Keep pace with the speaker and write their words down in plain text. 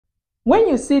When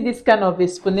you see this kind of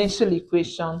exponential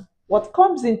equation, what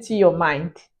comes into your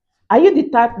mind? Are you the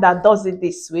type that does it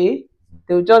this way?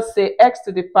 They'll just say x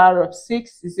to the power of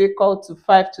 6 is equal to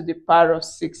 5 to the power of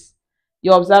 6.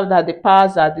 You observe that the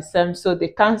powers are the same, so they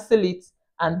cancel it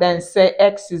and then say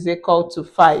x is equal to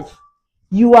 5.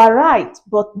 You are right,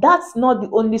 but that's not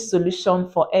the only solution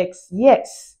for x.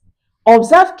 Yes.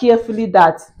 Observe carefully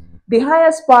that the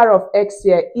highest power of x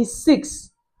here is 6.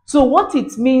 So what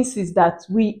it means is that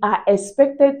we are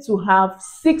expected to have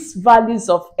 6 values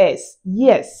of s.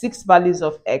 Yes, 6 values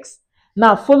of x.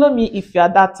 Now follow me if you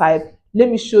are that type. Let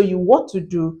me show you what to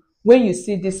do when you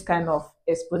see this kind of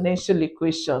exponential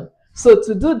equation. So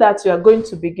to do that, you are going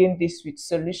to begin this with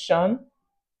solution.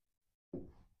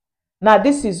 Now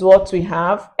this is what we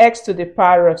have. X to the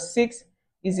power of 6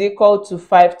 is equal to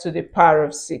 5 to the power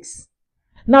of 6.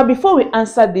 Now before we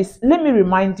answer this, let me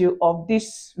remind you of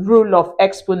this rule of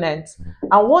exponents.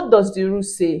 And what does the rule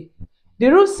say? The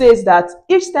rule says that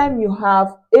each time you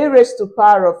have a raised to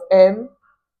power of m,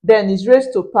 then is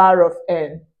raised to power of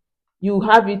n. You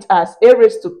have it as a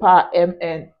raised to power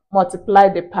mn. Multiply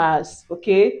the powers.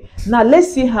 Okay. Now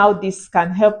let's see how this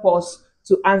can help us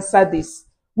to answer this.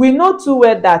 We know too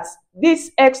well that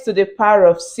this x to the power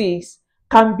of 6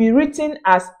 can be written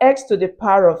as x to the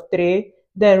power of 3,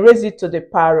 then raise it to the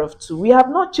power of 2. We have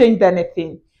not changed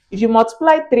anything. If you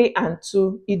multiply 3 and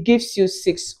 2, it gives you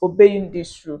 6, obeying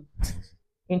this rule.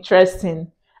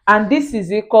 Interesting. And this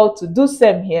is equal to, do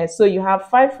same here. So you have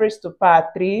 5 raised to power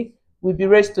 3 will be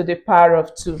raised to the power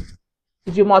of 2.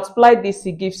 If you multiply this,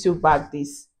 it gives you back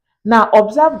this. Now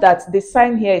observe that the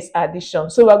sign here is addition.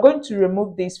 So we're going to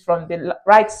remove this from the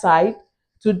right side.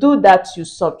 To do that, you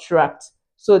subtract.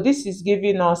 So this is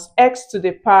giving us x to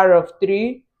the power of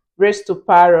 3 raised to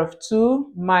power of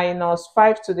 2 minus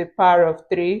 5 to the power of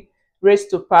 3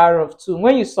 raised to power of 2.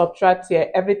 When you subtract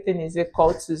here, everything is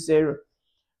equal to 0.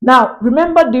 Now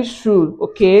remember this rule,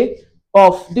 okay,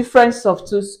 of difference of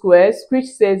two squares, which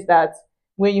says that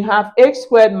when you have a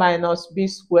squared minus b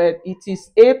squared, it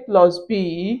is a plus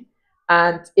b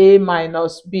and a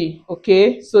minus b.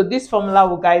 Okay, so this formula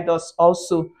will guide us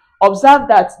also. Observe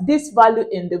that this value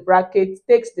in the bracket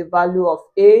takes the value of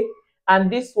a,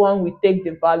 and this one will take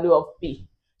the value of b.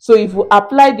 So if we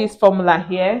apply this formula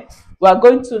here, we are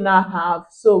going to now have,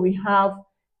 so we have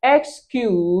x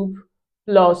cubed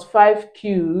plus 5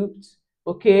 cubed,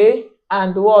 okay,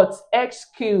 and what? X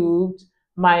cubed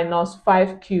minus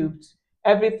 5 cubed.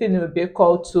 Everything will be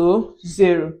equal to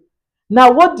 0.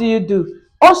 Now what do?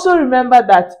 Also remember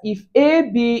that if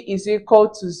AB is equal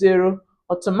to 0,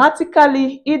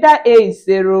 automatically either A is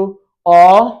 0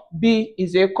 or B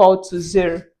is equal to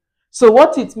 0. So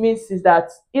what it means is that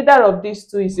either of these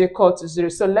two is equal to 0.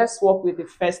 So let's work with the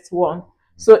first one.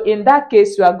 So in that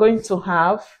case, we are going to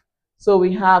have, so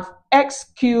we have x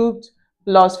cubed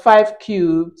plus 5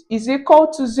 cubed is equal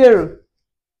to 0.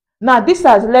 Now this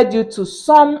has led you to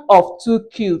sum of 2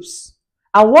 cubes.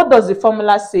 And what does the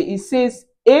formula say? It says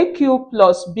a cubed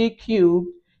plus b cubed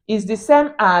is the same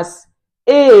as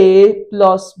a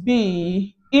plus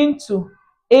b into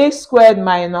a squared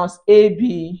minus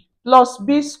ab plus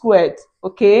b squared.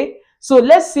 Okay, so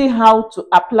let's see how to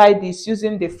apply this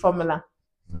using the formula.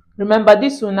 Remember,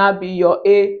 this will now be your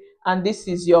a and this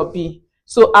is your b.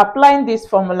 So applying this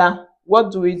formula,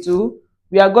 what do?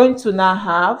 We are going to now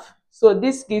have, so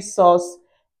this gives us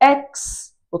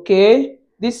x, okay,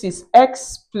 this is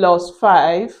x plus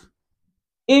 5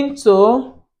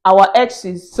 into our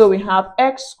x's. So we have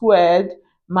x squared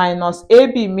minus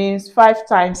ab means 5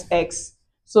 times x.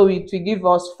 So it will give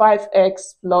us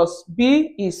 5x plus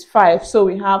b is 5. So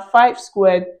we have 5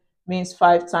 squared means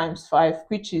 5 times 5,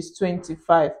 which is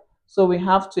 25. So we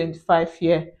have 25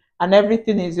 here. And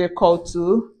everything is equal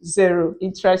to 0.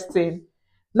 Interesting.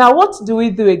 Now what do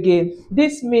again?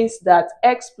 This means that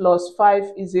x plus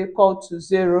 5 is equal to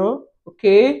 0,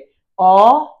 okay?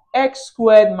 Or x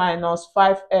squared minus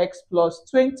 5x plus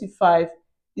 25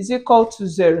 is equal to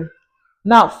 0.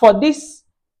 Now for this,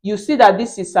 you see that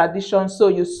this is addition, so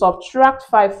you subtract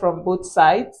 5 from both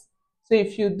sides. So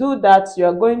if you do that, you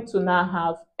are going to now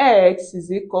have x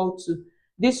is equal to,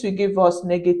 this will give us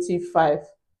negative 5.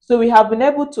 So we have been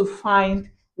able to find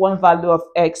one value of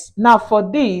x. Now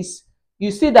for this, you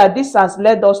see that this has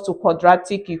led us to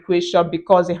quadratic equation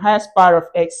because the highest power of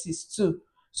x is 2.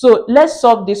 So let's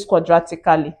solve this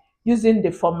quadratically using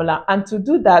the formula. And to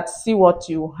do that, see what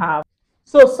you have.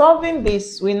 So solving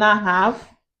this, we now have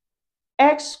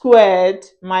x squared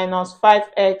minus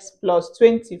 5x plus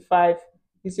 25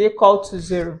 is equal to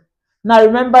 0. Now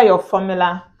remember your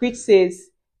formula, which says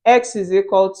x is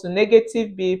equal to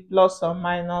negative b plus or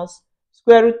minus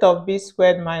square root of b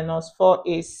squared minus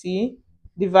 4ac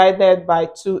divided by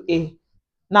 2a.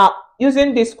 Now,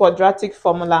 using this quadratic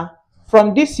formula,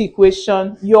 from this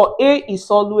equation, your a is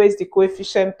always the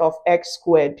coefficient of x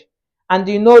squared. And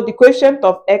you know the coefficient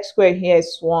of x squared here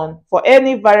is 1. For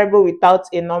any variable without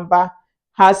a number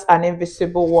has an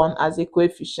invisible 1 as a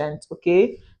coefficient,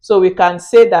 okay? So we can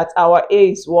say that our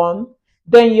a is 1.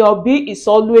 Then your b is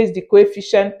always the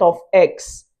coefficient of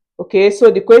x, okay?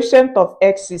 So the coefficient of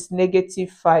x is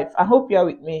 -5. I hope you are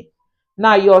with me.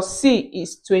 Now your c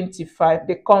is 25,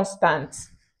 the constant.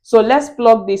 So let's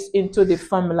plug this into the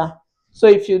formula. So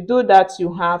if you do that,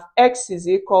 you have x is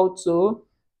equal to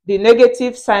the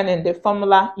negative sign in the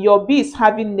formula. Your b is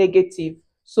having negative,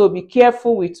 so be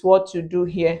careful with what you do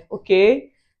here,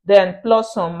 okay? Then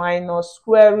plus or minus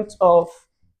square root of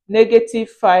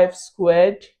 -5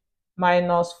 squared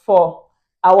minus 4.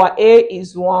 Our a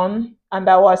is 1 and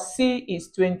our c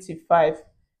is 25.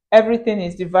 Everything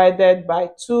is divided by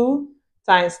 2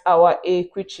 times our a,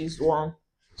 which is 1.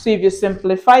 So if you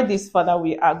simplify this further,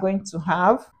 we are going to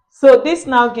have, so this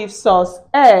now gives us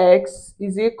x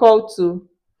is equal to,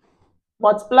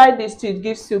 multiply this to, it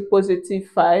gives you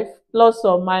 +5 plus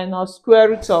or minus square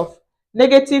root of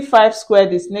 -5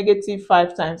 squared is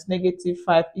 -5 times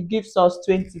 -5. It gives us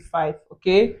 25,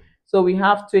 okay? So we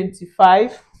have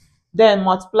 25. Then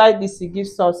multiply this, it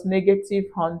gives us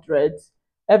 -100.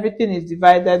 Everything is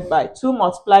divided by 2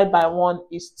 multiplied by 1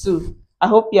 is 2. I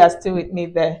hope you are still with me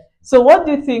there. So what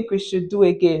do you think we should do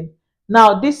again?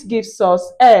 Now this gives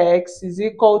us x is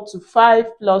equal to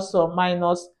 5 plus or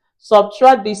minus,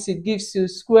 subtract this, it gives you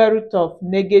square root of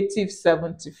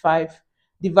 -75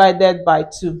 divided by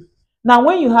 2. Now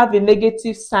when you have a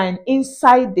negative sign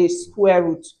inside the square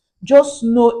root, just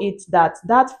know it that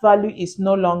that value is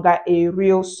no longer a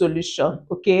real solution,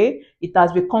 okay? It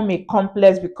has become a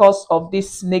complex because of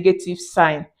this negative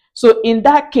sign. So in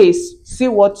that case, see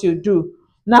what you do.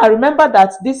 Now remember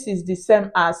that this is the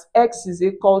same as x is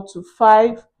equal to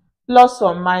 5 plus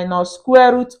or minus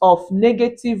square root of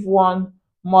 -1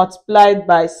 multiplied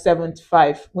by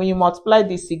 75. When you multiply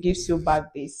this, it gives you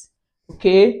back this,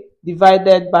 okay,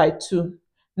 divided by 2.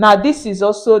 Now this is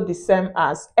also the same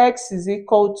as x is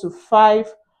equal to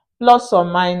 5 plus or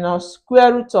minus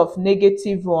square root of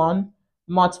 -1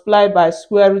 multiplied by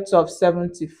square root of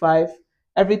 75.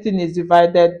 Everything is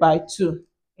divided by 2.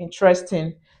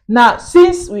 Interesting. Now,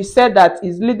 since we said that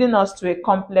is leading us to a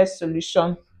complex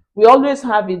solution, we always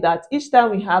have it that each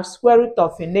time we have square root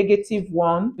of a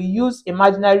 -1, we use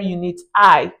imaginary unit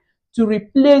I to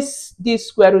replace this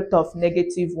square root of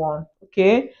 -1,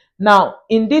 okay? Now,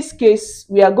 in this case,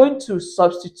 we are going to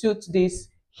substitute this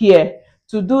here.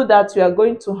 To do that, we are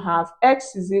going to have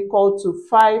x is equal to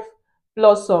 5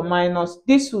 plus or minus.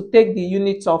 This will take the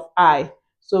unit of I.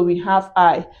 So we have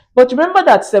I. But remember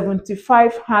that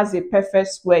 75 has a perfect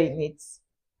square in it.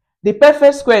 The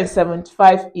perfect square in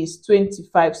 75 is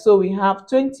 25. So we have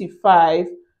 25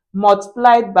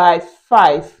 multiplied by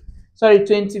 5. Sorry,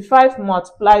 25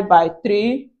 multiplied by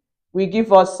 3 will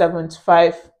give us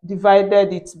 75.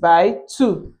 Divided it by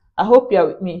 2. I hope you are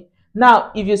with me.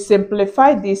 Now, if you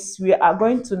simplify this, we are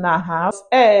going to now have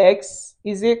x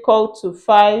is equal to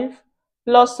 5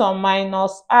 plus or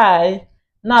minus I.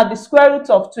 Now, the square root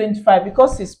of 25,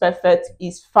 because it's perfect,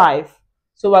 is 5.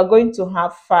 So we're going to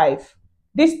have 5.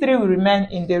 This 3 will remain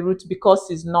in the root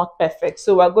because it's not perfect.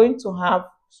 So we're going to have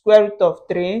square root of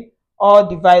 3 all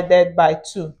divided by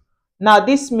 2. Now,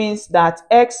 this means that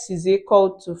x is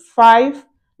equal to 5.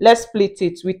 Let's split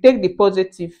it. We take the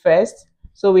positive first.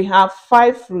 So we have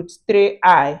 5 root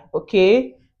 3i,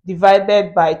 okay,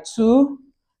 divided by 2.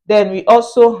 Then we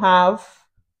also have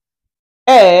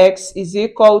x is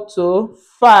equal to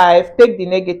 5, take the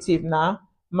negative now,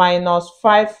 minus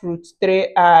 5 root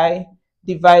 3i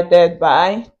divided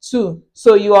by 2.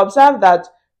 So you observe that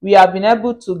we have been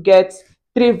able to get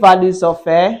 3 values of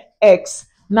x.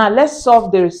 Now let's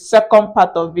solve the second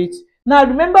part of it. Now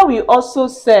remember, we also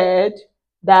said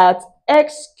that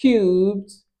x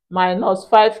cubed minus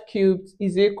 5 cubed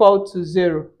is equal to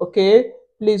 0, okay?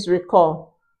 Please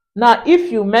recall. Now,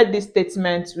 if you made this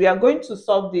statement, we are going to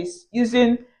solve this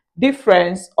using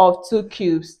difference of 2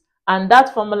 cubes. And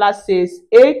that formula says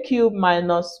a cubed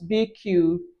minus b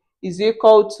cubed is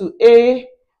equal to a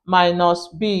minus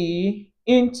b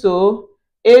into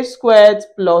a squared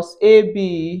plus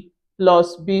ab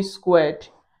plus b squared.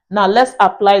 Now, let's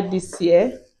apply this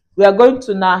here. We are going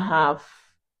to now have,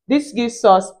 this gives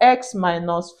us x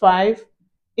minus 5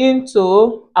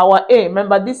 into our a.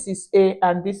 Remember, this is a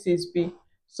and this is b.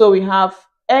 So we have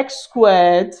x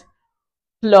squared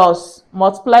plus,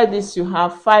 multiply this, you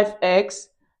have 5x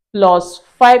plus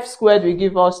 5 squared will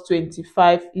give us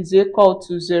 25 is equal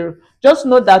to 0. Just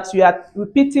know that we are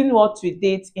repeating what we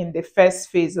did in the first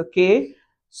phase, okay?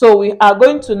 So we are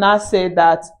going to now say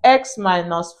that x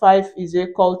minus 5 is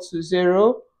equal to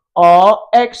 0, or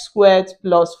x squared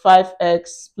plus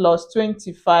 5x plus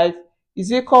 25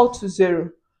 is equal to 0.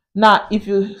 Now, if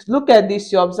you look at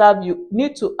this, you observe you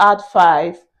need to add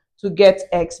 5 to get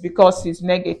x because it's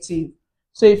negative.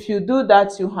 So if you do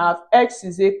that, you have x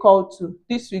is equal to,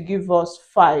 this will give us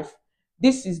 5.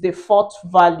 This is the fourth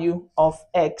value of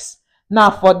x.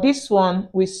 Now for this one,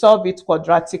 we solve it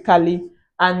quadratically,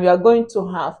 and we are going to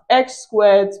have x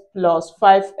squared plus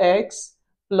 5x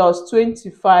plus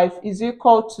 25 is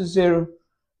equal to 0.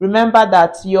 Remember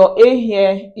that your a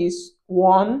here is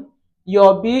 1,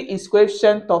 your b is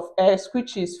coefficient of x,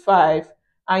 which is 5,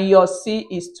 and your c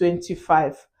is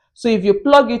 25. So if you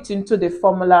plug it into the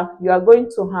formula, you are going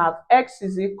to have x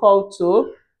is equal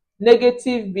to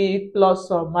negative b plus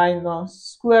or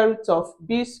minus square root of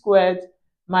b squared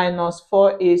minus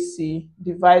 4ac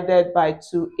divided by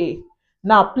 2a.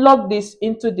 Now plug this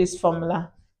into this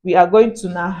formula. We are going to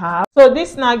now have, so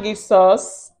this now gives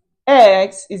us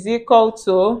x is equal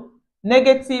to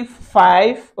negative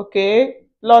 5, okay,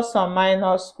 plus or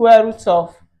minus square root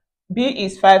of b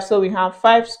is 5, so we have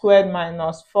 5 squared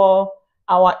minus 4.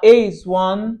 Our a is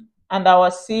 1 and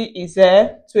our c is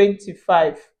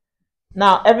 25.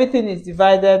 Now everything is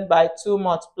divided by 2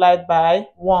 multiplied by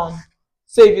 1.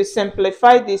 So if you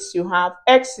simplify this, you have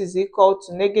x is equal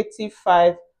to negative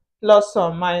 5 plus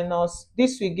or minus,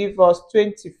 this will give us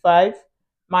 25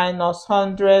 minus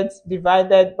 100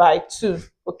 divided by 2.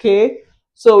 Okay,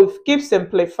 so if we keep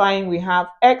simplifying, we have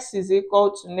x is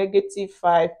equal to negative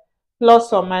 5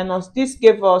 plus or minus, this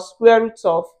gave us square root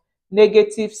of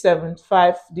negative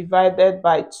 75 divided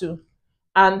by 2.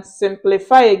 And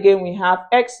simplify again, we have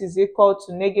x is equal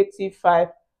to negative 5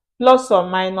 plus or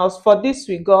minus, for this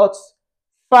we got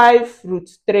 5 root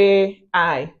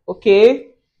 3i, okay,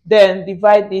 then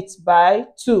divide it by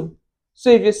 2. So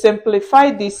if you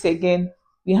simplify this again,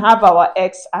 we have our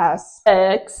x as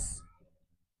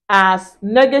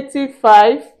negative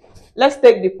 5. Let's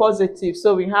take the positive,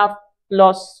 so we have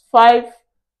plus 5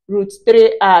 root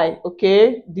 3i,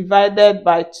 okay, divided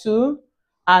by 2.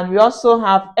 And we also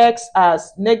have x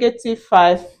as negative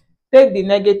 5. Take the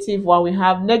negative one, we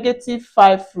have negative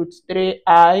 5 root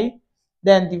 3i,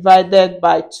 then divided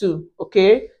by 2.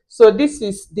 Okay, so this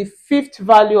is the fifth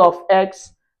value of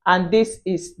x, and this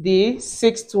is the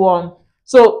sixth one.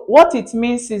 So what it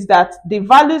means is that the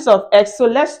values of x, so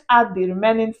let's add the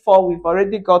remaining 4 we've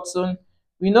already gotten.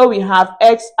 We know we have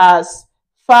x as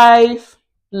 5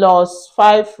 plus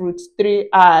 5 root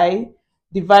 3i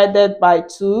divided by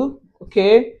 2.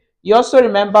 Okay, you also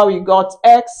remember we got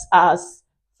x as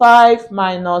 5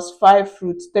 minus 5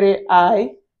 root 3i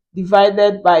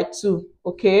divided by 2.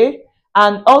 Okay,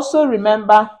 and also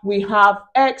remember we have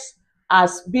x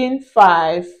as being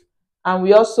 5, and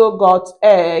we also got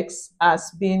x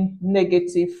as being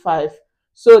negative 5.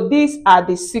 So these are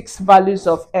the 6 values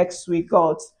of x we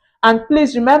got. And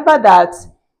please remember that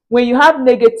when you have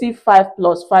negative 5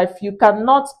 plus 5, you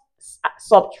cannot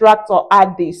subtract or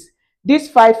add this. This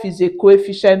 5 is a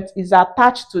coefficient, is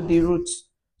attached to the root,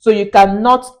 so you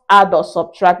cannot add or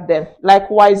subtract them.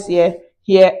 Likewise here,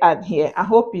 here, and here. I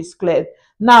hope it's clear.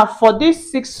 Now for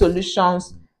these 6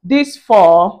 solutions, these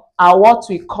 4 are what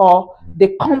we call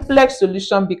the complex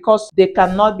solution because they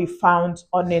cannot be found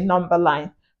on a number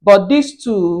line. But these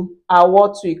 2 are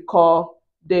what we call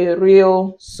the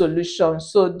real solution.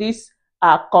 So these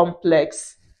are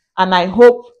complex, and I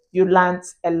hope you learned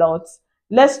a lot.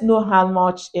 Let's know how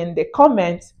much in the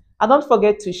comments, and don't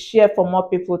forget to share for more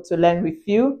people to learn with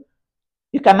you.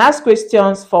 You can ask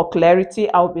questions for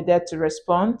clarity. I'll be there to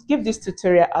respond. Give this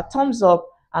tutorial a thumbs up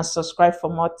and subscribe for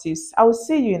more tips. I will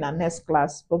see you in our next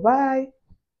class. Bye bye.